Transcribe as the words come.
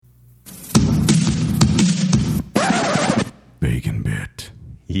bacon bit.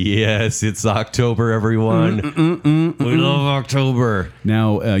 Yes, it's October, everyone. We love October.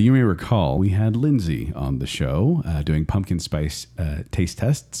 Now, you may recall we had Lindsay on the show doing pumpkin spice taste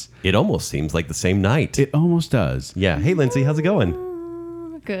tests. It almost seems like the same night. It almost does. Yeah. Hey, Lindsay, how's it going?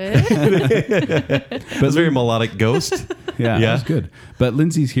 Good. It was very melodic ghost. Yeah, Yeah. that's good. But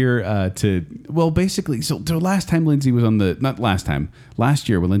Lindsay's here basically, so last time Lindsay was on last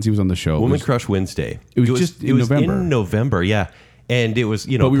year when Lindsay was on the show. Woman Crush Wednesday. It was just in November. In November, yeah. And it was,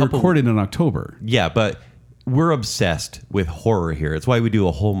 But we recorded in October. Yeah, but we're obsessed with horror here. It's why we do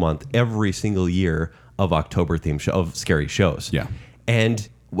a whole month every single year of October themed of scary shows. Yeah. And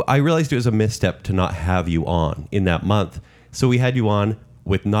I realized it was a misstep to not have you on in that month. So we had you on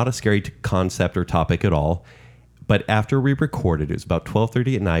with not a scary concept or topic at all. But after we recorded, it was about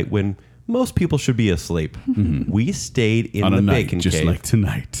 12:30 at night when most people should be asleep. We stayed in On the a night, bacon just cave. like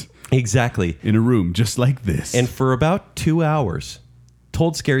tonight. Exactly. In a room just like this. And for about 2 hours,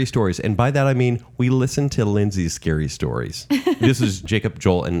 told scary stories. And by that, I mean, we listened to Lindsay's scary stories. This is Jacob,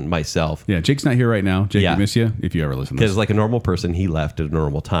 Joel, and myself. yeah, Jake's not here right now. Jake, Yeah. we miss you if you ever listen to Because this. like a normal person, he left at a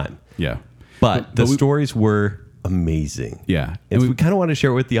normal time. Yeah. But the we- stories were amazing. Yeah. And we kind of want to share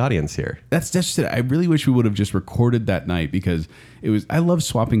it with the audience here. That's just it. I really wish we would have just recorded that night because I love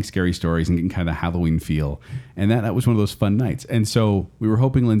swapping scary stories and getting kind of Halloween feel. And that was one of those fun nights. And so we were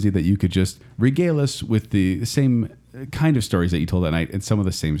hoping, Lindsay, that you could just regale us with the same kind of stories that you told that night and some of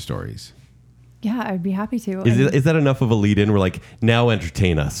the same stories. Yeah, I'd be happy to. Is that enough of a lead in? We're like, now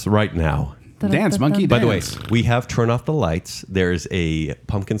entertain us right now. Dance, monkey, By the way, dance. we have turned off the lights. There's a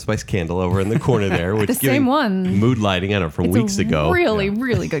pumpkin spice candle over in the corner there, which The is giving same one. mood lighting. I don't know, from weeks ago. Really,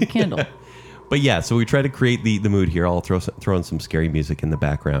 really good candle. But yeah, so we try to create the mood here. I'll throw in some scary music in the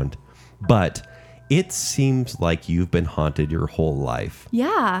background. But it seems like you've been haunted your whole life.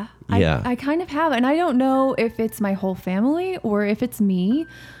 Yeah. Yeah. I kind of have. And I don't know if it's my whole family or if it's me.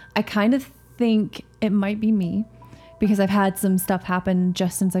 I kind of think it might be me because I've had some stuff happen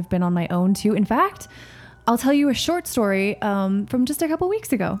just since I've been on my own too. In fact, I'll tell you a short story from just a couple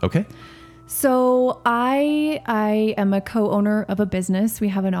weeks ago. Okay. So I am a co-owner of a business. We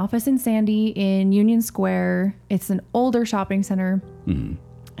have an office in Sandy in Union Square. It's an older shopping center.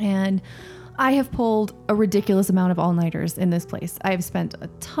 And I have pulled a ridiculous amount of all-nighters in this place. I have spent a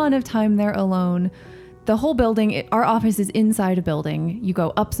ton of time there alone. The whole building, our office is inside a building. You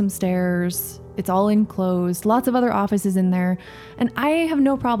go up some stairs. It's all enclosed. Lots of other offices in there. And I have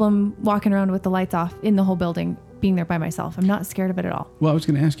no problem walking around with the lights off in the whole building, being there by myself. I'm not scared of it at all. Well, I was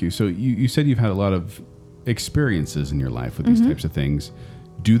going to ask you. So you said you've had a lot of experiences in your life with these types of things.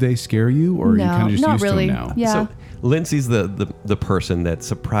 Do they scare you, or are you kind of just not used really. to them now? Yeah. So Lindsay's the person that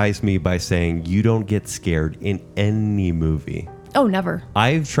surprised me by saying you don't get scared in any movie. Oh, never.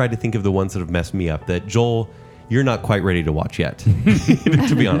 I've tried to think of the ones that have messed me up that Joel, you're not quite ready to watch yet,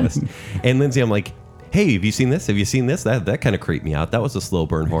 to be honest. And Lindsay, I'm like, hey, have you seen this? Have you seen this? That kind of creeped me out. That was a slow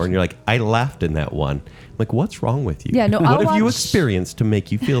burn horror. And you're like, I laughed in that one. I'm like, what's wrong with you? Yeah, no, what I'll have you watch- experienced to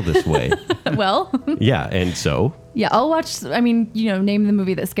make you feel this way? Well, Yeah, and so yeah, I'll watch, name the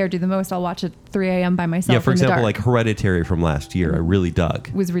movie that scared you the most. I'll watch at 3 a.m. by myself. yeah, for in the example, dark. like Hereditary from last year, I really dug.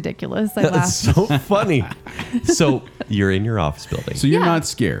 It was ridiculous. I That's laughed. so funny. So you're in your office building. So you're Yeah. not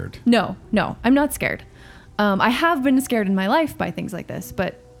scared. No, I'm not scared. I have been scared in my life by things like this,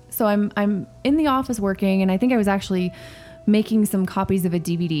 but so I'm in the office working, and I think I was actually making some copies of a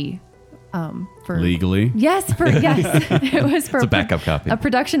DVD for Legally. Yes, it was for It's a backup copy. a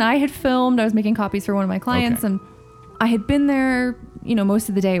production I had filmed. I was making copies for one of my clients, Okay. and I had been there, most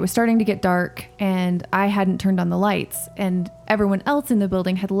of the day. It was starting to get dark, and I hadn't turned on the lights, and everyone else in the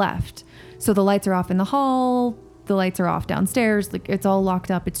building had left. So the lights are off in the hall, the lights are off downstairs. Like, it's all locked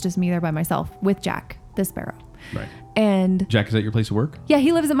up. It's just me there by myself with Jack, the sparrow. Right. And Jack, is that your place of work? yeah,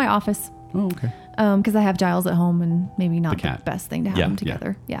 he lives at my office Oh, okay. because I have Giles at home, and maybe not The cat. best thing to have Yeah, them yeah.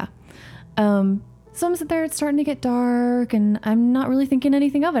 together. Yeah. So I'm sitting there, it's starting to get dark, and I'm not really thinking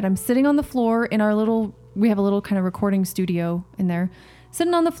anything of it. I'm sitting on the floor in we have a little kind of recording studio in there,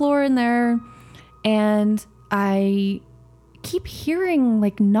 sitting on the floor in there, and I keep hearing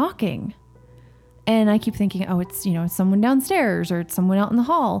like knocking. And I keep thinking, oh, it's someone downstairs or it's someone out in the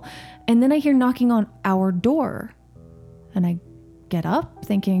hall. And then I hear knocking on our door. And I get up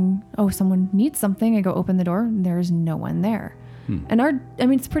thinking, oh, someone needs something. I go open the door and there's no one there. And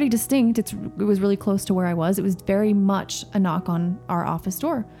it's pretty distinct. It was really close to where I was. It was very much a knock on our office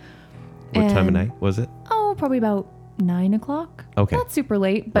door. What time of And- night was it? Oh, probably about 9 o'clock. Okay. Not super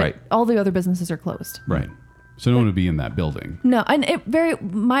late, but Right. all the other businesses are closed. Right. So no one would be in that building. No, and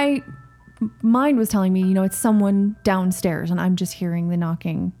my mind was telling me, it's someone downstairs, and I'm just hearing the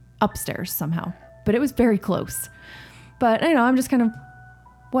knocking upstairs somehow. But it was very close. But I'm just kind of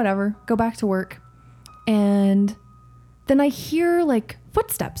whatever, go back to work. And then I hear like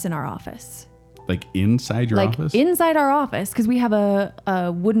footsteps in our office. Like inside your office? Inside our office, because we have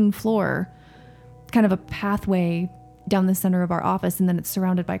a wooden floor, kind of a pathway down the center of our office, and then it's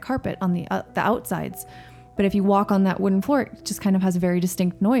surrounded by carpet on the outsides. But if you walk on that wooden floor, it just kind of has a very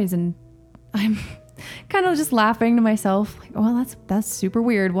distinct noise, and I'm kind of just laughing to myself, like, well, that's super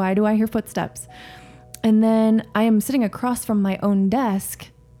weird. Why do I hear footsteps? And then I am sitting across from my own desk,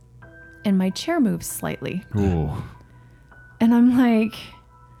 and my chair moves slightly. Ooh. And I'm like,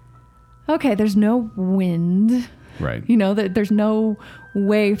 okay, there's no wind. Right. There's no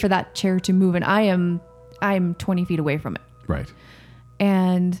way for that chair to move, and I'm 20 feet away from it. Right.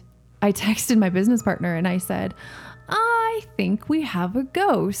 And I texted my business partner and I said, I think we have a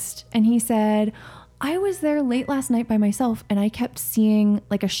ghost. And he said, I was there late last night by myself and I kept seeing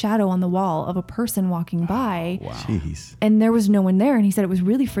like a shadow on the wall of a person walking by. Wow. Jeez. And there was no one there. And he said it was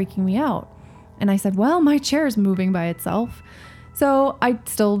really freaking me out. And I said, well, my chair is moving by itself. So I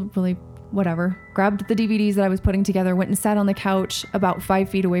still really, whatever, grabbed the DVDs that I was putting together, went and sat on the couch about 5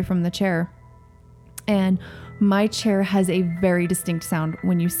 feet away from the chair. And my chair has a very distinct sound.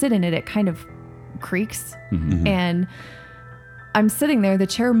 When you sit in it, it kind of creaks. Mm-hmm. And I'm sitting there, the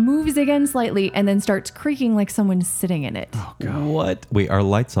chair moves again slightly and then starts creaking like someone's sitting in it. Oh, God. What? Wait, are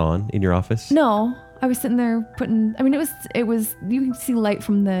lights on in your office? No, I was sitting there it was, you can see light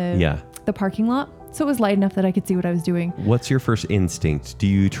from the parking lot. So it was light enough that I could see what I was doing. What's your first instinct? Do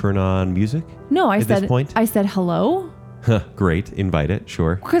you turn on music? No, At this point? I said, hello, Huh, great. Invite it.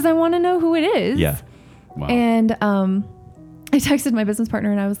 Sure. because I want to know who it is. Yeah. Wow. And I texted my business partner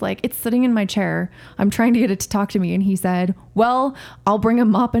and I was like, it's sitting in my chair. I'm trying to get it to talk to me. And he said, well, I'll bring a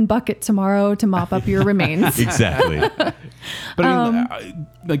mop and bucket tomorrow to mop up your remains. Exactly. But I mean,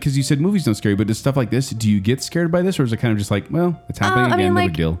 because you said movies don't scare you, but does stuff like this, do you get scared by this, or is it kind of just like, well, it's happening again, no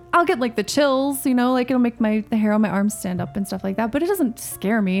big deal? I'll get like the chills, like it'll make the hair on my arms stand up and stuff like that. But it doesn't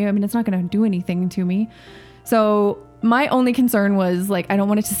scare me. I mean, it's not going to do anything to me. So my only concern was like, I don't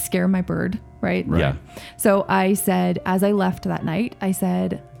want it to scare my bird, right? Yeah. So I said, as I left that night, I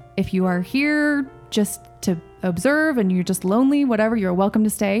said, if you are here just to observe and you're just lonely, whatever, you're welcome to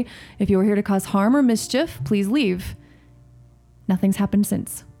stay. If you are here to cause harm or mischief, please leave. Nothing's happened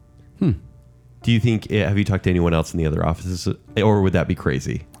since. Do you think, have you talked to anyone else in the other offices, or would that be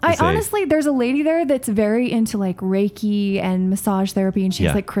crazy? Honestly, there's a lady there that's very into like Reiki and massage therapy, and she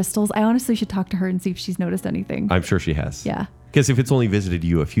has like crystals. I honestly should talk to her and see if she's noticed anything. I'm sure she has. Yeah. Because if it's only visited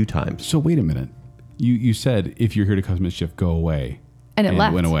you a few times. So wait a minute. You said, if you're here to cause mischief, go away. And it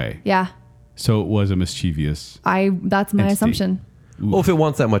left. Went away. Yeah. So it was a mischievous. That's my entity. assumption. Well, if it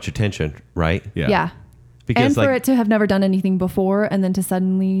wants that much attention, right? Yeah. Because and for it to have never done anything before and then to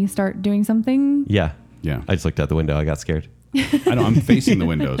suddenly start doing something. Yeah. Yeah. I just looked out the window. I got scared. I know. I'm facing the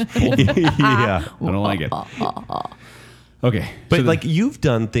windows. Yeah. I don't like it. Okay. But so like you've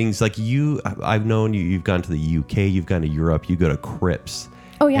done things like I've known you've gone to the UK, you've gone to Europe, you go to Crips.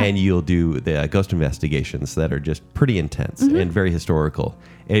 Oh, yeah. And you'll do the ghost investigations that are just pretty intense and very historical.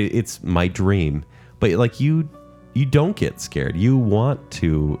 It's my dream. But like you don't get scared. You want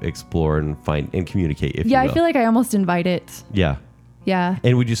to explore and find and communicate. If you will. I feel like I almost invite it. Yeah. Yeah.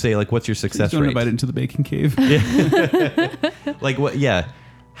 And would you say like what's your success don't rate? invite it into the bacon cave. Like what? Yeah.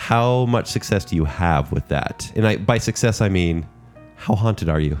 How much success do you have with that? And by success I mean, how haunted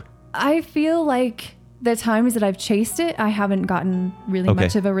are you? I feel like the times that I've chased it, I haven't gotten really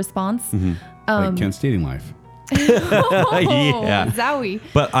much of a response. Like Kent's dating life. Yeah. Zowie.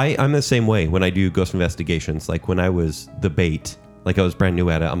 But I'm the same way when I do ghost investigations. Like when I was the bait, like I was brand new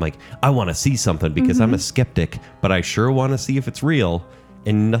at it, I'm like, I want to see something because I'm a skeptic, but I sure want to see if it's real.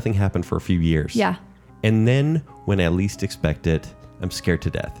 And nothing happened for a few years. Yeah. And then when I least expect it, I'm scared to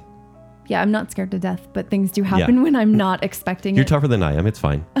death. Yeah, I'm not scared to death, but things do happen when I'm not expecting You're it. tougher than I am. It's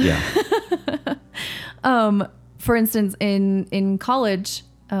fine. Yeah. For instance, in college,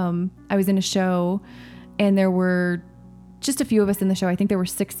 I was in a show and there were just a few of us in the show. I think there were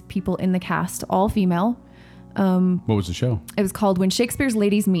 6 people in the cast, all female. What was the show? It was called When Shakespeare's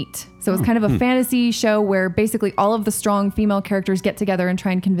Ladies Meet. So it was kind of a fantasy show where basically all of the strong female characters get together and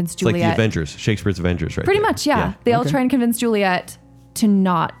try and convince It's like Juliet. the Avengers, Shakespeare's Avengers, right? Pretty there. much, yeah. They all try and convince Juliet to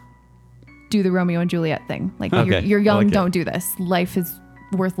not do the Romeo and Juliet thing. Like, Okay. you're I young, like it. don't do this. Life is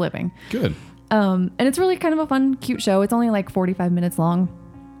worth living. Good. And it's really kind of a fun, cute show. It's only like 45 minutes long.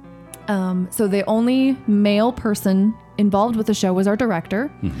 So the only male person involved with the show was our director.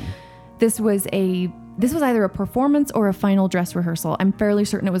 This was either a performance or a final dress rehearsal. I'm fairly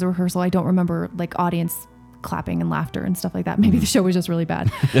certain it was a rehearsal. I don't remember like audience clapping and laughter and stuff like that. Maybe the show was just really bad.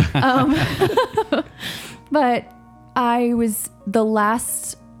 But I was the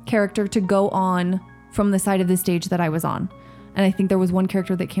last character to go on from the side of the stage that I was on. And I think there was one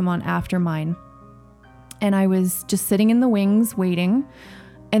character that came on after mine. And I was just sitting in the wings waiting.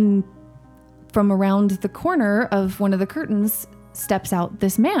 And from around the corner of one of the curtains steps out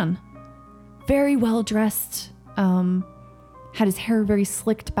this man. Very well dressed. Had his hair very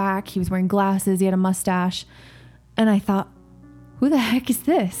slicked back. He was wearing glasses. He had a mustache. And I thought, who the heck is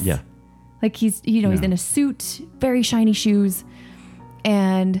this? Yeah. Like he's in a suit, very shiny shoes.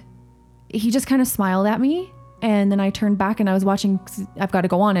 And he just kind of smiled at me. And then I turned back and I was watching. I've got to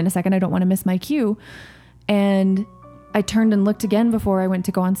go on in a second. I don't want to miss my cue. And I turned and looked again before I went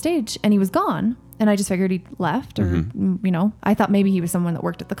to go on stage, and he was gone. And I just figured he'd left, or, I thought maybe he was someone that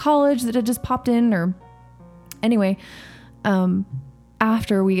worked at the college that had just popped in, or anyway.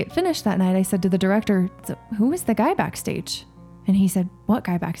 After we get finished that night, I said to the director, so who is the guy backstage? And he said, what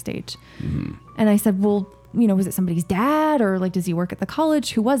guy backstage? Mm-hmm. And I said, well, was it somebody's dad, or like, does he work at the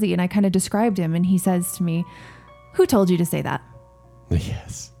college? Who was he? And I kind of described him, and he says to me, who told you to say that?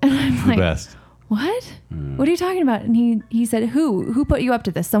 Yes. And I'm the like, best. what? What are you talking about? And he said, who put you up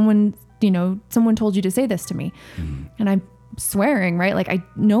to this? Someone told you to say this to me. Mm-hmm. And I'm swearing, right?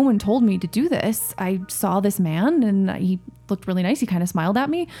 Like no one told me to do this. I saw this man and he looked really nice. He kind of smiled at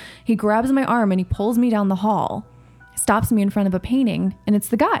me. He grabs my arm and he pulls me down the hall, stops me in front of a painting, and it's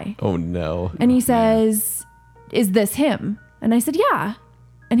the guy. Oh no. And he says, is this him? And I said, yeah.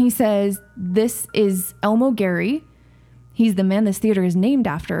 And he says, this is Elmo Gary. He's the man this theater is named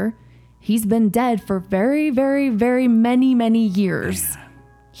after. He's been dead for very, very, very many, many years. Yeah.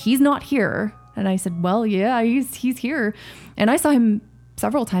 He's not here. And I said, well, yeah, he's here. And I saw him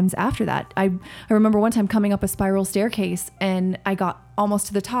several times after that. I remember one time coming up a spiral staircase, and I got almost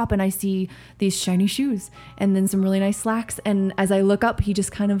to the top, and I see these shiny shoes and then some really nice slacks. And as I look up, he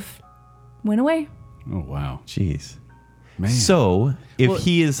just kind of went away. Oh, wow. Jeez. Man. So if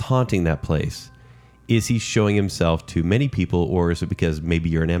he is haunting that place, is he showing himself to many people, or is it because maybe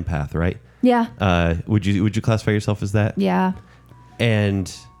you're an empath, right? Yeah. Would you classify yourself as that? Yeah.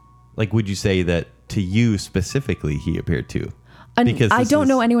 And like, would you say that to you specifically he appeared to? Because I don't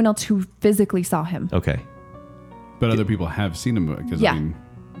know anyone else who physically saw him. Okay. But other people have seen him because,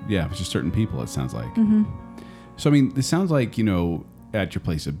 it's just certain people, it sounds like. Mm-hmm. So, this sounds like, at your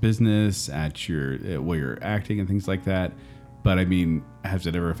place of business, at your where you're acting and things like that. But, has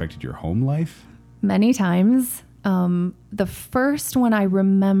it ever affected your home life? Many times. The first one I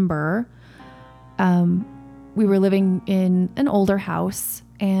remember, we were living in an older house,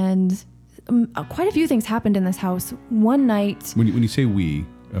 and quite a few things happened in this house. One night... When you say we...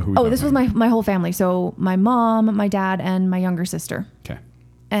 this was my whole family. So my mom, my dad, and my younger sister. Okay.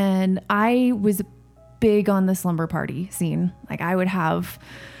 And I was big on the slumber party scene. Like, I would have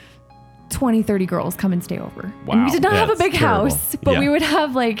 20, 30 girls come and stay over. Wow. And we did not have a big terrible. house, but we would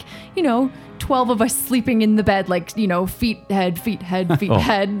have 12 of us sleeping in the bed, feet, head,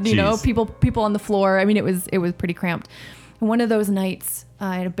 geez. people on the floor. It was pretty cramped. And one of those nights,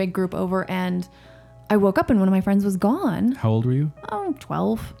 I had a big group over, and I woke up and one of my friends was gone. How old were you?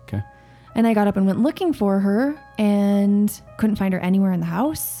 12. Okay. And I got up and went looking for her and couldn't find her anywhere in the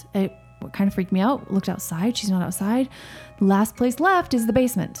house. It kind of freaked me out. Looked outside. She's not outside. The last place left is the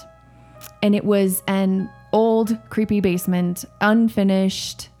basement. And it was an old, creepy basement,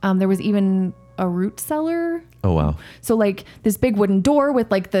 unfinished. There was even a root cellar. Oh, wow. So this big wooden door with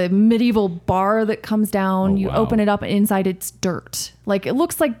the medieval bar that comes down. You open it up and inside it's dirt. It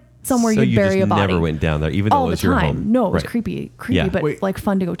looks like somewhere you'd bury a body. So you never went down there, even though it was your home? No, it was creepy, Yeah. but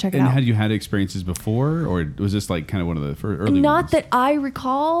fun to go check it And out. had you had experiences before, or was this kind of one of the first early Not ones? that I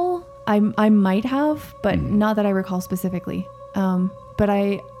recall. I might have, but not that I recall specifically.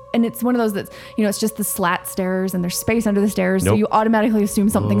 And it's one of those that's, it's just the slat stairs and there's space under the stairs. Nope. So you automatically assume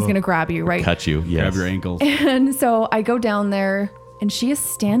something's going to grab you, right? Cut you, yes. Grab your ankles. And so I go down there, and she is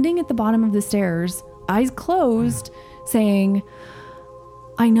standing at the bottom of the stairs, eyes closed, saying,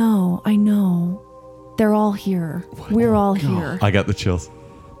 I know. They're all here. We're all here. I got the chills.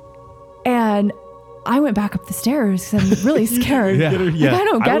 And I went back up the stairs because I'm really scared. Yeah. I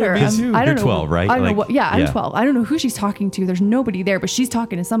don't get her. I don't know. 12, right? I don't know what. Yeah, I'm 12. I don't know who she's talking to. There's nobody there, but she's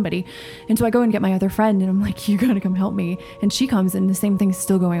talking to somebody. And so I go and get my other friend, and I'm like, you gotta come help me. And she comes, and the same thing's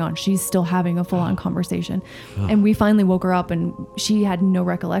still going on. She's still having a full-on conversation. And we finally woke her up, and she had no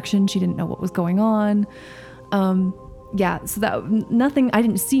recollection. She didn't know what was going on. So that nothing. I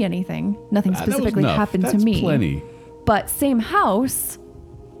didn't see anything. Nothing specifically happened to me. Plenty. But same house,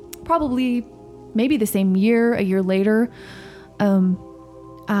 probably. Maybe the same year, a year later,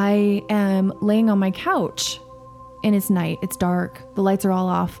 I am laying on my couch, and it's night. It's dark. The lights are all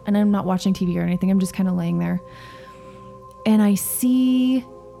off, and I'm not watching TV or anything. I'm just kind of laying there. and I see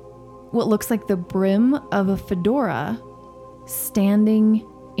what looks like the brim of a fedora standing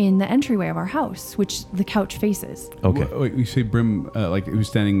in the entryway of our house, which the couch faces. Okay. Wait, you say brim, like it was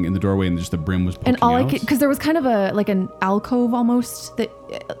standing in the doorway and just the brim was poking And all I out? could, because there was kind of an alcove almost that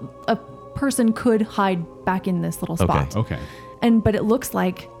a person could hide back in this little spot. Okay. But it looks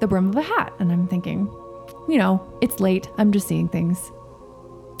like the brim of a hat. And I'm thinking, it's late. I'm just seeing things.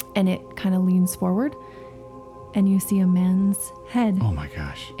 And it kind of leans forward and you see a man's head Oh my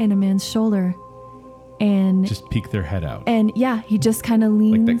gosh. and a man's shoulder. And Just peek their head out. and yeah, he just kind of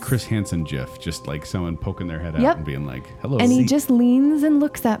leans. Like that Chris Hansen gif, just like someone poking their head out Yep. and being like, hello. And he just leans and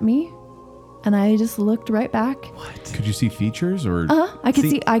looks at me. And I just looked right back. Could you see features or? I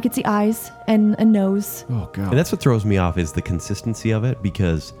could see eyes and a nose. Oh God. And that's what throws me off is the consistency of it,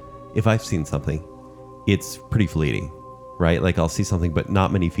 because if I've seen something, it's pretty fleeting, right? Like I'll see something, but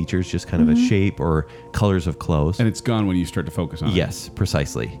not many features, just kind of a shape or colors of clothes. And it's gone when you start to focus on it. Yes,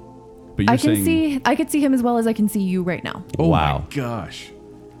 precisely. But you're I can saying, I could see him as well as I can see you right now. oh Wow. my gosh.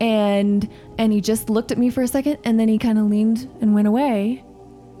 And he just looked at me for a second and then he kind of leaned and went away.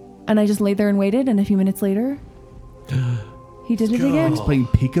 And I just laid there and waited, and a few minutes later he did it again. He's playing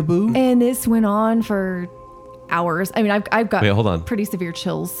peekaboo. And this went on for hours. I mean, I've got Wait, hold on. pretty severe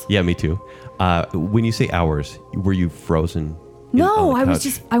chills. Yeah, me too. When you say hours, were you frozen? No, on the I was couch?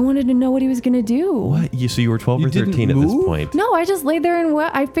 just I wanted to know what he was going to do. What? So you were 12 You or didn't 13 at this move? point. No, I just laid there and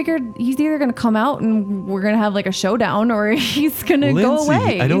I figured he's either going to come out and we're going to have like a showdown, or he's going to go Lindsay,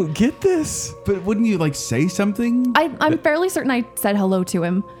 away. I don't get this. But wouldn't you like say something? I'm fairly certain I said hello to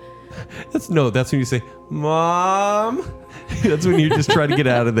him. That's when you say, Mom. That's when you're just trying to get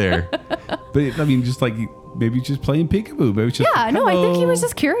out of there. But I mean, just like maybe just playing peekaboo. Maybe it's just Yeah, no, I think he hello. was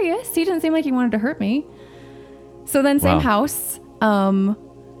just curious. He didn't seem like he wanted to hurt me. So then same Wow. house.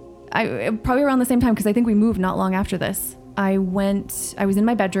 I probably around the same time, because I think we moved not long after this. I was in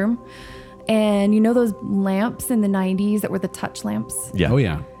my bedroom, and those lamps in the 90s that were the touch lamps? Yeah. Oh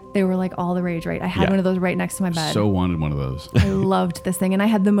yeah. They were like all the rage, right? I had Yeah. one of those right next to my bed. So wanted one of those. I loved this thing, and I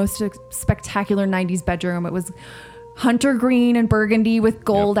had the most spectacular 90s bedroom. It was hunter green and burgundy with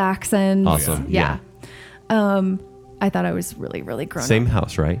gold accents. Awesome. Yeah. I thought I was really, really grown up. Same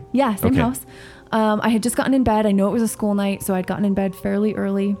house, right? Yeah, same Okay. house. I had just gotten in bed. I know it was a school night, so I'd gotten in bed fairly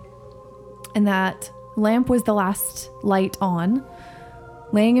early. And that lamp was the last light on.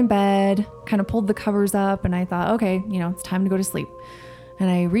 Laying in bed, kind of pulled the covers up, and I thought, okay, it's time to go to sleep. And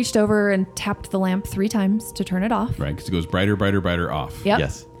I reached over and tapped the lamp 3 times to turn it off. Right, because it goes brighter, brighter, brighter off. Yep.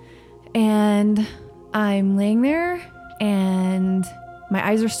 Yes. And I'm laying there, and my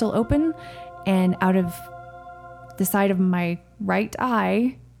eyes are still open, and out of the side of my right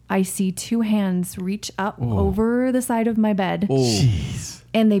eye, I see 2 hands reach up over the side of my bed, Jeez.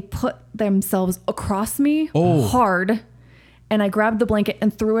 and they put themselves across me hard, and I grabbed the blanket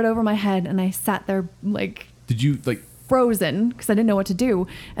and threw it over my head, and I sat there like Did you like? frozen because I didn't know what to do.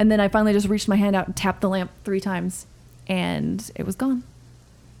 And then I finally just reached my hand out and tapped the lamp 3 times, and it was gone.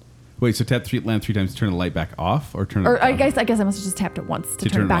 Wait, so tap lamp 3 times to turn the light back off, or turn it? Or I on? guess I must have just tapped it once to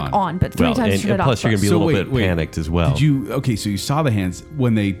turn it back on. on, but 3 times to turn and it plus off. you're going to be a So little wait, bit panicked as well. Did you? Okay, so you saw the hands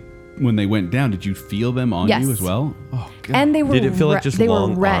when they went down. Did you feel them on Yes. you as well? Oh God. And they were Did it feel like just they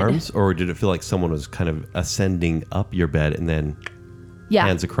long were red. arms, or did it feel like someone was kind of ascending up your bed and then Yeah.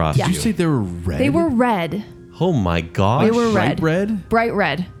 hands across Yeah. Did you say they were red? They were red. Oh my gosh. They were bright red. red. Bright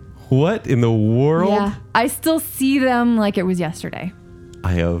red. What in the world? Yeah. I still see them like it was yesterday.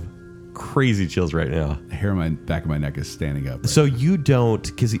 I have crazy chills right now. The hair on my back of my neck is standing up. So you don't,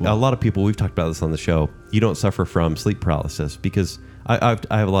 because a lot of people, we've talked about this on the show, you don't suffer from sleep paralysis, because I have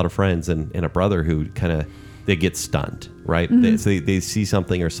a lot of friends and a brother who kind of, they get stunned, right? They see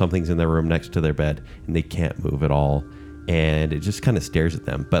something or something's in their room next to their bed and they can't move at all. And it just kind of stares at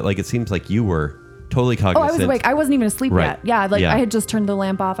them. But like, it seems like you were totally Oh, cognizant. I was awake. I wasn't even asleep Right. yet. Yeah, like Yeah. I had just turned the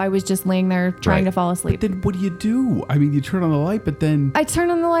lamp off. I was just laying there trying Right. to fall asleep. Then what do? I mean, you turn on the light, but then I turned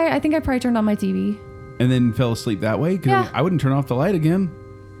on the light. I think I probably turned on my TV. and then fell asleep that way. 'Cause Yeah. I wouldn't turn off the light again.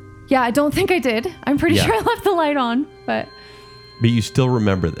 Yeah, I don't think I did. I'm pretty Yeah. sure I left the light on, but But you still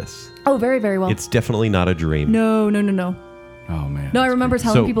remember this. oh, very, very well. It's definitely not a dream. No. Oh man. No, I remember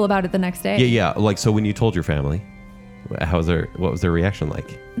telling So- people about it the next day. Yeah. Like, so when you told your family, what was their reaction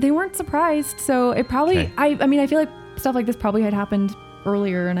like? They weren't surprised, so it probably. Okay. I mean, I feel like stuff like this probably had happened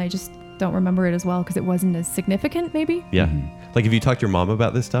earlier, and I just don't remember it as well because it wasn't as significant. Maybe. Yeah. Like, have you talked to your mom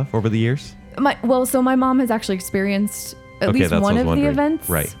about this stuff over the years? So my mom has actually experienced at Okay, least that's what one I of was the wondering. events.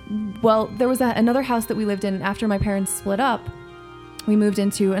 Right. Well, there was another house that we lived in after my parents split up. We moved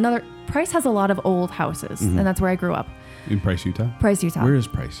into another. Price has a lot of old houses, Mm-hmm. and that's where I grew up. In Price, Utah? Price, Utah. Where is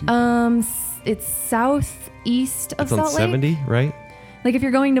Price, Utah? It's southeast of It's on Salt Lake. 70, right? Like if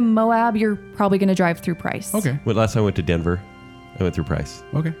you're going to Moab, you're probably going to drive through Price. Okay. Well, last time I went to Denver, I went through Price.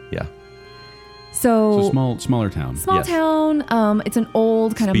 Okay. Yeah. So smaller town. small Yes. town. It's an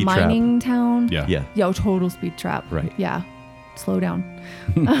old kind Speed of trap. mining town. Yeah. Yeah. Yo, total speed trap. Right. Yeah. Slow down.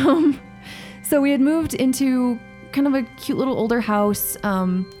 So we had moved into kind of a cute little older house.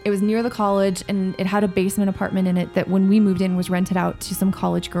 It was near the college and it had a basement apartment in it that when we moved in was rented out to some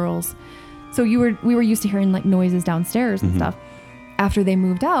college girls. So we were used to hearing like noises downstairs and stuff. After they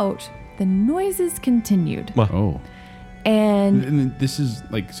moved out, the noises continued. Well, Oh. And And this is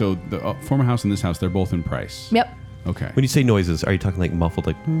like, so the former house and this house, they're both in Price. yep. Okay. when you say noises, are you talking like muffled,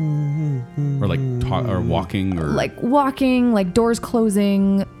 like? Or like or walking or Like walking, like doors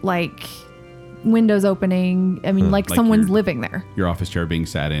closing, like windows opening. I mean, like Like someone's your- living there. your office chair being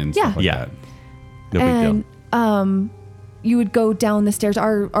sat in, Yeah. stuff like Yeah. that. No big deal. And you would go down the stairs.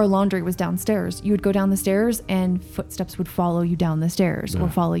 Our laundry was downstairs. You would go down the stairs and footsteps would follow you down the stairs or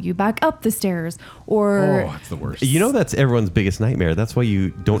follow you back up the stairs or Oh, it's the worst. You know that's everyone's biggest nightmare. That's why you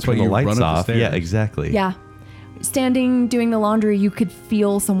don't That's why turn the you run lights up the off. stairs. Yeah, exactly. yeah. Standing doing the laundry, you could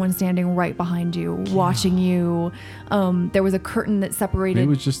feel someone standing right behind you, watching you. There was a curtain that separated. It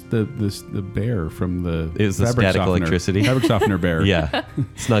was just the bear from the It was the fabric static softener. electricity. Fabric softener bear. Yeah.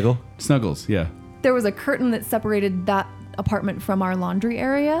 Snuggle. Snuggles, yeah. There was a curtain that separated that apartment from our laundry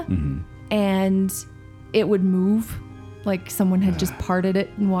area, and it would move, like someone had just parted it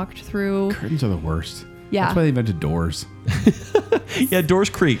and walked through. Curtains are the worst. Yeah. That's why they invented doors. Yeah, doors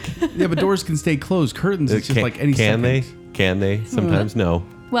creak. Yeah, but doors can stay closed. Curtains, it's just Can- like any Can second. they? Can they? Sometimes no.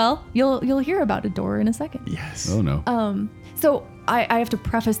 Well, you'll hear about a door in a second. Yes. Oh, no. So I have to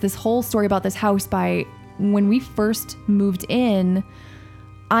preface this whole story about this house by when we first moved in,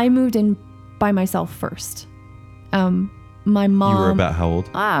 I moved in by myself first. My mom. You were about how old?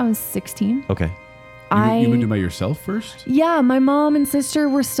 I was 16. Okay. You moved in by yourself first? Yeah, my mom and sister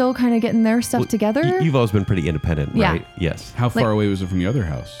were still kind of getting their stuff together. You've always been pretty independent, Yeah. right? Yes. How far Like- away was it from the other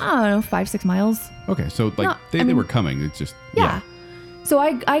house? I don't know, 5-6 miles. Okay, so like No, they I mean- were coming. It's just Yeah. So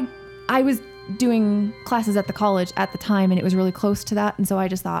I was doing classes at the college at the time, and it was really close to that, and so I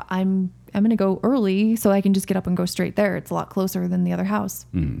just thought I'm gonna go early so I can just get up and go straight there. It's a lot closer than the other house.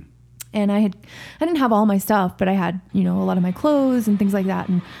 And I didn't have all my stuff, but I had a lot of my clothes and things like that,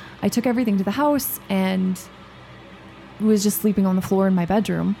 and I took everything to the house and was just sleeping on the floor in my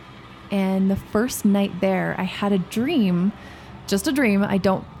bedroom. And the first night there, I had a dream, just a dream. I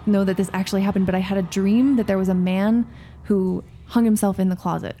don't know that this actually happened, but I had a dream that there was a man who hung himself in the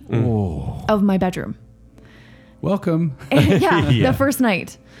closet of my bedroom. welcome. Yeah, Yeah. the first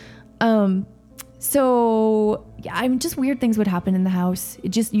night. So yeah, I'm just weird things would happen in the house. You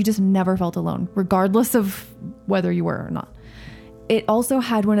just never felt alone, regardless of whether you were or not. It also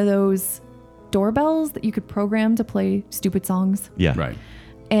had one of those doorbells that you could program to play stupid songs, Yeah. Right.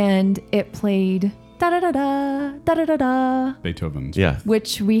 and it played da da da da da da da da, Beethoven's. Yeah.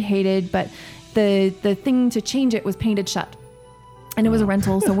 which we hated, but the thing to change it was painted shut. And it was a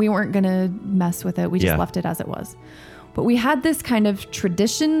rental, so we weren't going to mess with it. We just Yeah. left it as it was. But we had this kind of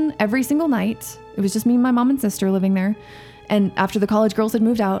tradition every single night. It was just me and my mom and sister living there. And after the college girls had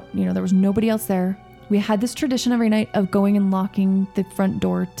moved out, there was nobody else there. We had this tradition every night of going and locking the front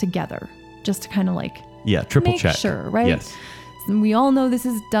door together, just to kind of like Yeah. Triple make check. sure, right? Yes. And we all know this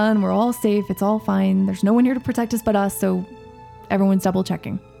is done. We're all safe. It's all fine. There's no one here to protect us but us. So everyone's double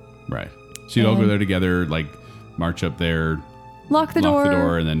checking. Right. So you'd all go And- there together, like march up there, Lock the lock door. the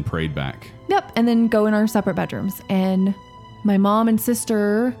door, and then prayed back. Yep. And then go in our separate bedrooms. And my mom and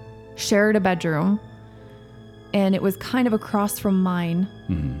sister shared a bedroom. And it was kind of across from mine.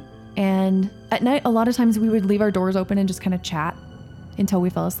 And at night, a lot of times we would leave our doors open and just kind of chat until we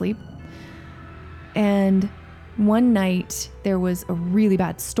fell asleep. And one night there was a really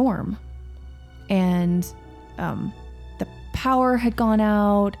bad storm. And the power had gone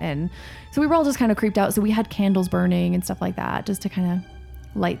out. And so we were all just kind of creeped out. So we had candles burning and stuff like that just to kind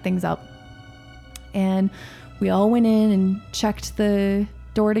of light things up. And we all went in and checked the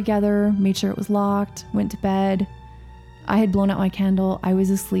door together, made sure it was locked, went to bed. I had blown out my candle. I was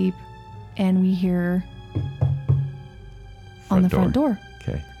asleep. And we hear on the front door.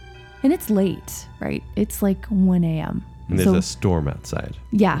 Okay. And it's late, right? It's like 1 a.m. And there's So, a storm outside.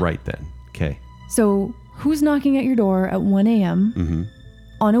 yeah. Right then. Okay. So who's knocking at your door at 1 a.m. Mm-hmm.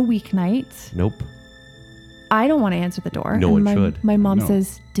 on a weeknight? Nope. I don't want to answer the door. No And one my, should. My mom No.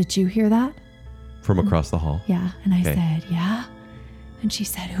 says, "Did you hear that?" From across the hall. Yeah. And I Okay. said, "Yeah." And she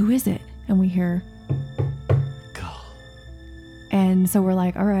said, "Who is it?" And we hear, and so we're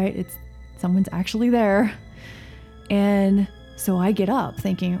like, all right, someone's actually there. And so I get up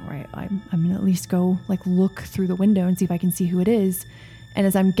thinking, right, I'm going to at least go like look through the window and see if I can see who it is. And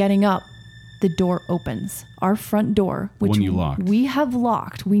as I'm getting up, the door opens. Our front door, which one you locked. we have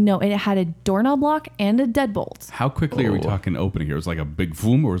locked. We know. And it had a doorknob lock and a deadbolt. How quickly are we talking opening here? It was like a big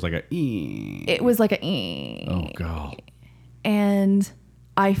boom, or it was like a It was like a oh god. and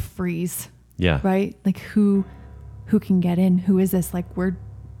I freeze. Yeah. Right? Like who can get in? Who is this? Like we're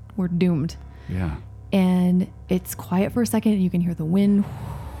doomed. Yeah. And it's quiet for a second and you can hear the wind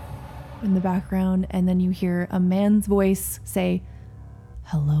in the background, and then you hear a man's voice say,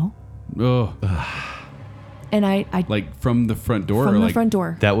 "Hello?" Oh, And I like from the front door, from or the like front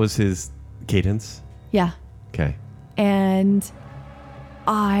door. That was his cadence. Yeah. Okay. And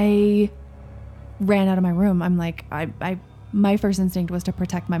I ran out of my room. I'm like, my first instinct was to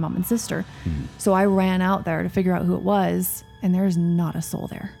protect my mom and sister. So I ran out there to figure out who it was, and there's not a soul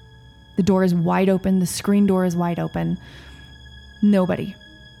there. The door is wide open. The screen door is wide open. Nobody.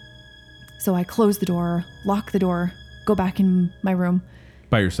 So I close the door, lock the door, go back in my room.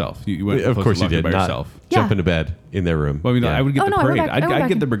 by yourself. You went Of course you did. by Not yourself. jump Yeah. into bed in their room. Well, I mean, Yeah. I would get Oh, the no, I went parade. back- I went I'd back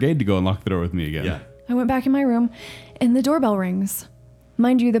get in- the brigade to go and lock the door with me again. Yeah. I went back in my room, and the doorbell rings.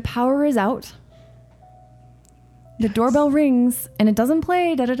 Mind you, the power is out. The doorbell rings, and it doesn't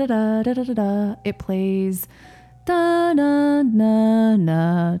play da da da da da da da da. It plays da na na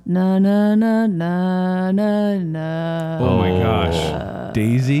na na na na na na na. Oh my gosh.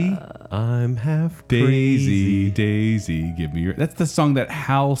 Daisy. I'm half Daisy, crazy. Daisy, give me your. That's the song that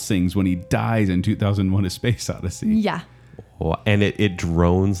Hal sings when he dies in 2001: A Space Odyssey. Yeah, Oh, and it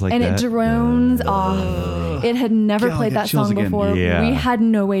drones like and that. it drones off. It had never God, I played get that chills song again. before. Yeah. We had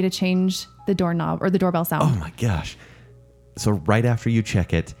no way to change the doorknob or the doorbell sound. Oh my gosh. So right after you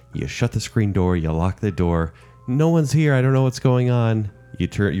check it, you shut the screen door, you lock the door. No one's here. I don't know what's going on.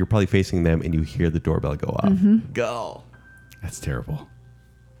 You're probably facing them and you hear the doorbell go off. Mm-hmm. Go. That's terrible.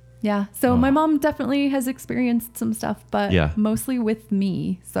 Yeah. So my mom definitely has experienced some stuff, but Yeah. mostly with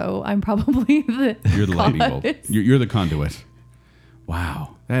me. So I'm probably the You're the lightning bolt. cause. You're the conduit.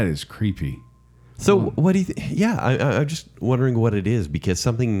 Wow, that is creepy. So what do you yeah, I'm just wondering what it is, because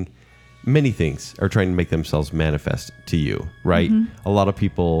many things are trying to make themselves manifest to you, right? A lot of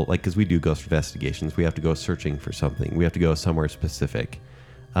people, like, because we do ghost investigations, we have to go searching for something. We have to go somewhere specific.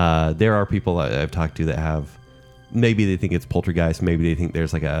 There are people I've talked to that have, maybe they think it's poltergeist, maybe they think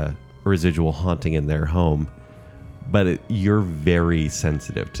there's like a residual haunting in their home, but you're very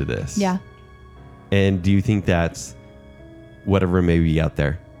sensitive to this. Yeah. And do you think that's whatever may be out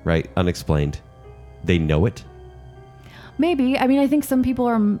there, right? Unexplained. They know it? Maybe. I mean, I think some people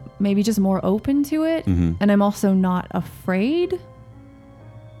are maybe just more open to it. Mm-hmm. And I'm also not afraid.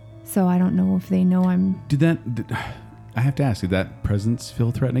 So I don't know if they know I'm. I have to ask, did that presence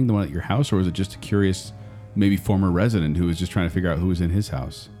feel threatening, the one at your house, or was it just a curious, maybe former resident who was just trying to figure out who was in his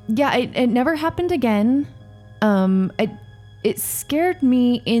house? Yeah, it never happened again. It scared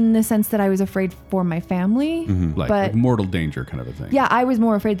me in the sense that I was afraid for my family. Like mortal danger kind of a thing. Yeah, I was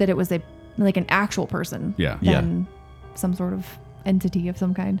more afraid that it was like an actual person. Yeah. Than some sort of entity of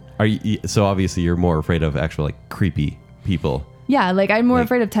some kind. Are you, so obviously you're more afraid of actual like creepy people. Yeah, like I'm more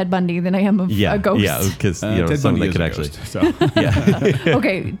afraid of Ted Bundy than I am of a ghost. Yeah, because Ted someone Bundy that is could a actually. ghost, so. Yeah,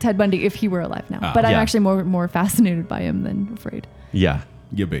 Okay, Ted Bundy, if he were alive now. But I'm Yeah. actually more fascinated by him than afraid. yeah.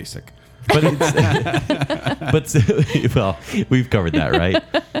 You're basic. But it's well, we've covered that, right?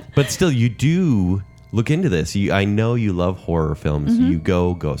 But still, you do look into this. I know you love horror films. You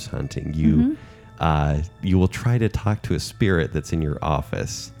go ghost hunting. You will try to talk to a spirit that's in your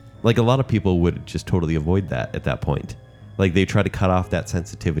office. Like a lot of people would just totally avoid that at that point. Like they try to cut off that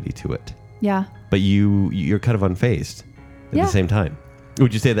sensitivity to it. Yeah. But you're kind of unfazed at Yeah. the same time.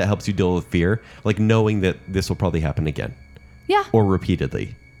 Would you say that helps you deal with fear? Like knowing that this will probably happen again Yeah. or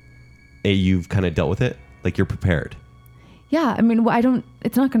repeatedly. You've kind of dealt with it? Like you're prepared. Yeah. I mean,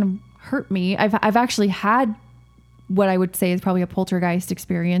 it's not going to hurt me. I've actually had what I would say is probably a poltergeist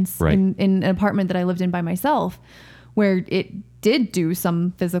experience Right. in an apartment that I lived in by myself, where it did do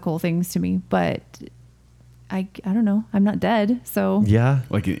some physical things to me, but I don't know. I'm not dead. So Yeah.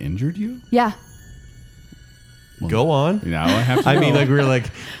 Like it injured you? yeah. Go on. Now I have to I mean, know. like we were like,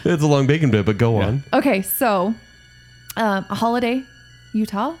 it's a long bacon bit, but go on. Okay. So, Holiday,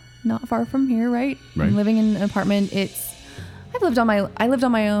 Utah, not far from here, right? Right. I'm living in an apartment. I lived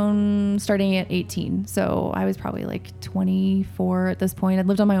on my own starting at 18. So I was probably like 24 at this point. I'd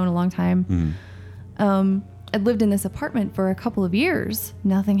lived on my own a long time. I'd lived in this apartment for a couple of years.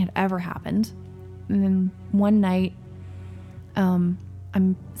 Nothing had ever happened. And then one night, I'm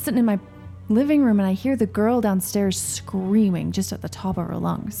sitting in my living room and I hear the girl downstairs screaming just at the top of her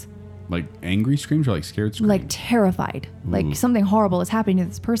lungs. Like angry screams or like scared screams? like terrified, like something horrible is happening to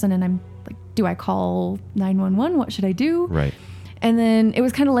this person. And I'm like, do I call 911? What should I do? Right. And then it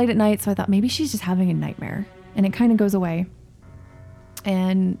was kind of late at night. So I thought maybe she's just having a nightmare, and it kind of goes away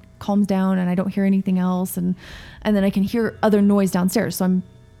and calms down, and I don't hear anything else. And then I can hear other noise downstairs. So I'm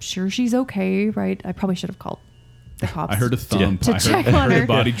sure she's okay. Right. I probably should have called the cops. I heard a thump. To I check heard, on heard her. a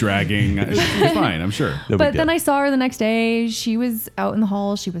body dragging. She's fine, I'm sure. No big But deal. then I saw her the next day. She was out in the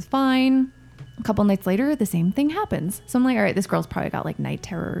hall. She was fine. A couple nights later, the same thing happens. So I'm like, all right, this girl's probably got like night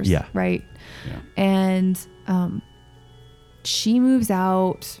terrors. Yeah. Right. Yeah. And she moves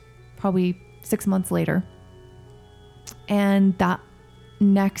out probably 6 months later. And that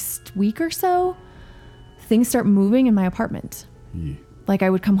next week or so, things start moving in my apartment. Yeah. Like I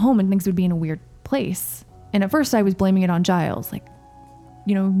would come home and things would be in a weird place. And at first I was blaming it on Giles, like,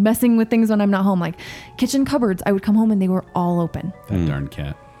 you know, messing with things when I'm not home, like kitchen cupboards. I would come home and they were all open. That darn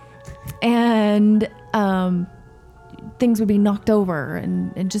cat. And things would be knocked over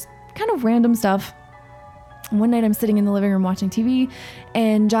and just kind of random stuff. And one night I'm sitting in the living room watching TV,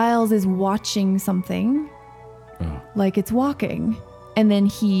 and Giles is watching something Oh. like it's walking. And then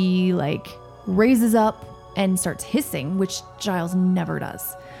he like raises up and starts hissing, which Giles never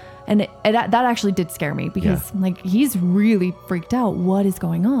does. And that actually did scare me because like he's really freaked out. What is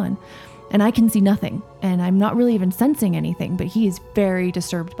going on? And I can see nothing, and I'm not really even sensing anything, but he is very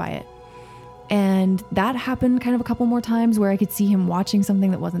disturbed by it. And that happened kind of a couple more times where I could see him watching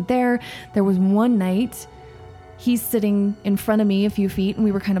something that wasn't there. There was one night he's sitting in front of me a few feet and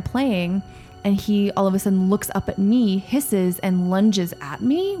we were kind of playing, and he all of a sudden looks up at me, hisses, and lunges at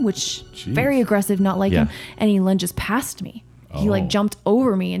me, which Jeez. very aggressive, not like Yeah. him. And he lunges past me. He Oh. like jumped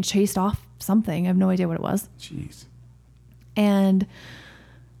over me and chased off something. I have no idea what it was. Jeez. And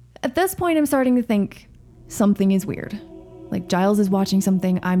at this point, I'm starting to think something is weird. Like Giles is watching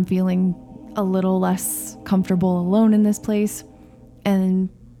something. I'm feeling a little less comfortable alone in this place. And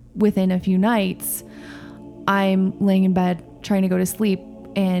within a few nights, I'm laying in bed trying to go to sleep.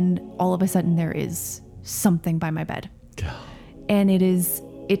 And all of a sudden there is something by my bed. And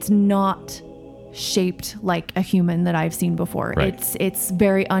it's not shaped like a human that I've seen before. Right. It's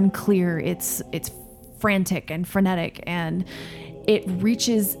very unclear. It's frantic and frenetic, and it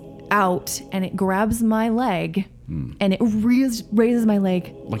reaches out and it grabs my leg and it raises my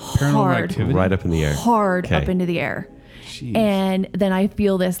leg Like paranormal hard, activity? Right up in the air. hard Okay. up into the air. Jeez. And then I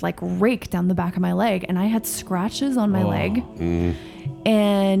feel this like rake down the back of my leg, and I had scratches on my leg.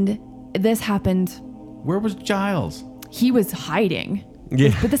 And this happened. Where was Giles? He was hiding.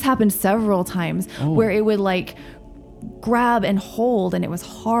 Yeah. But this happened several times where it would like grab and hold, and it was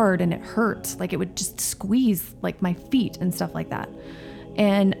hard and it hurt. Like it would just squeeze like my feet and stuff like that.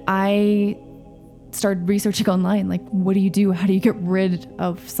 And I started researching online, like, what do you do? How do you get rid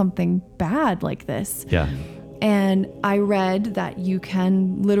of something bad like this? Yeah. And I read that you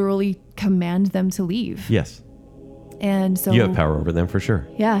can literally command them to leave. Yes. And so You have power over them for sure.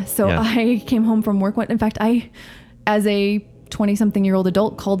 yeah. So Yeah. I came home from work. In fact, I, as a 20-something-year-old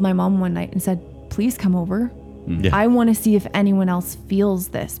adult, called my mom one night and said, please come over. Yeah. I want to see if anyone else feels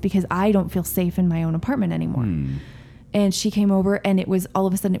this because I don't feel safe in my own apartment anymore. And she came over, and it was all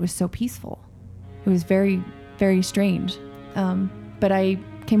of a sudden it was so peaceful. It was very, very strange. But I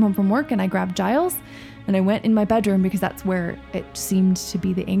came home from work and I grabbed Giles and I went in my bedroom because that's where it seemed to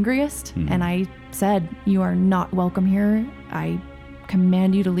be the angriest. And I said, you are not welcome here. I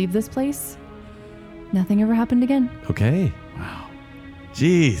command you to leave this place. Nothing ever happened again. Okay. Wow.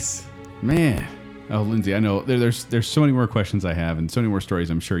 Jeez. Man. Oh, Lindsay, I know there's so many more questions I have and so many more stories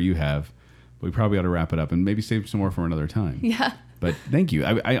I'm sure you have. But we probably ought to wrap it up and maybe save some more for another time. Yeah. But thank you.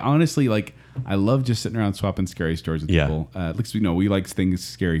 I honestly I love just sitting around swapping scary stories with Yeah. people. At least we like things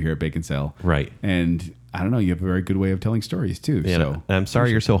scary here at Bacon Cell. Right. And I don't know, you have a very good way of telling stories too. Yeah. So I'm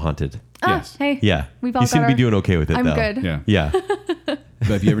sorry you're so haunted. Yes. Hey. Yeah. We've all You seem got to be our- doing okay with it I'm though. good. yeah. Yeah. But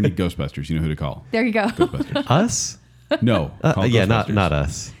if you ever need Ghostbusters, you know who to call. There you go. Ghostbusters. Us? No. call Yeah, not Ghostbusters.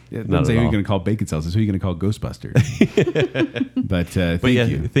 us. Yeah, Not don't say at who you're all. going to call Bacon Cells. It's who you're going to call Ghostbusters. But thank But yeah,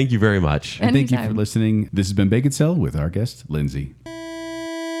 you. thank you very much. And- Thank you for Anytime. listening. This has been Bacon Cell with our guest, Lindsay.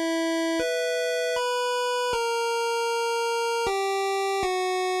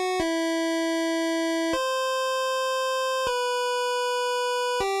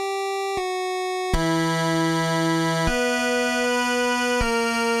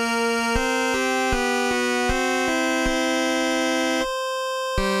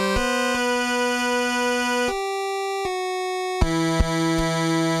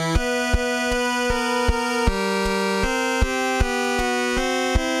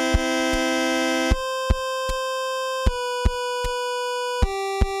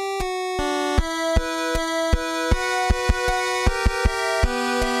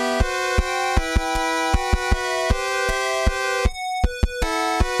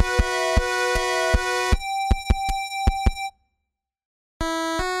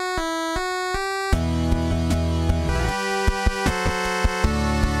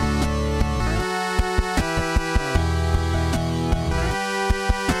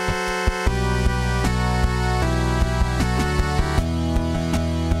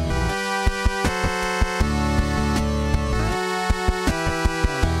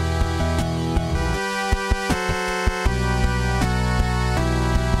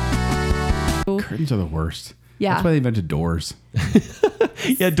 Curtains are the worst. Yeah. That's why they invented doors.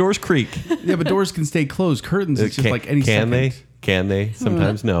 Yeah, doors creak. Yeah, but doors can stay closed. Curtains, it's just like any Can second. they? Can they?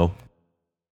 Sometimes no.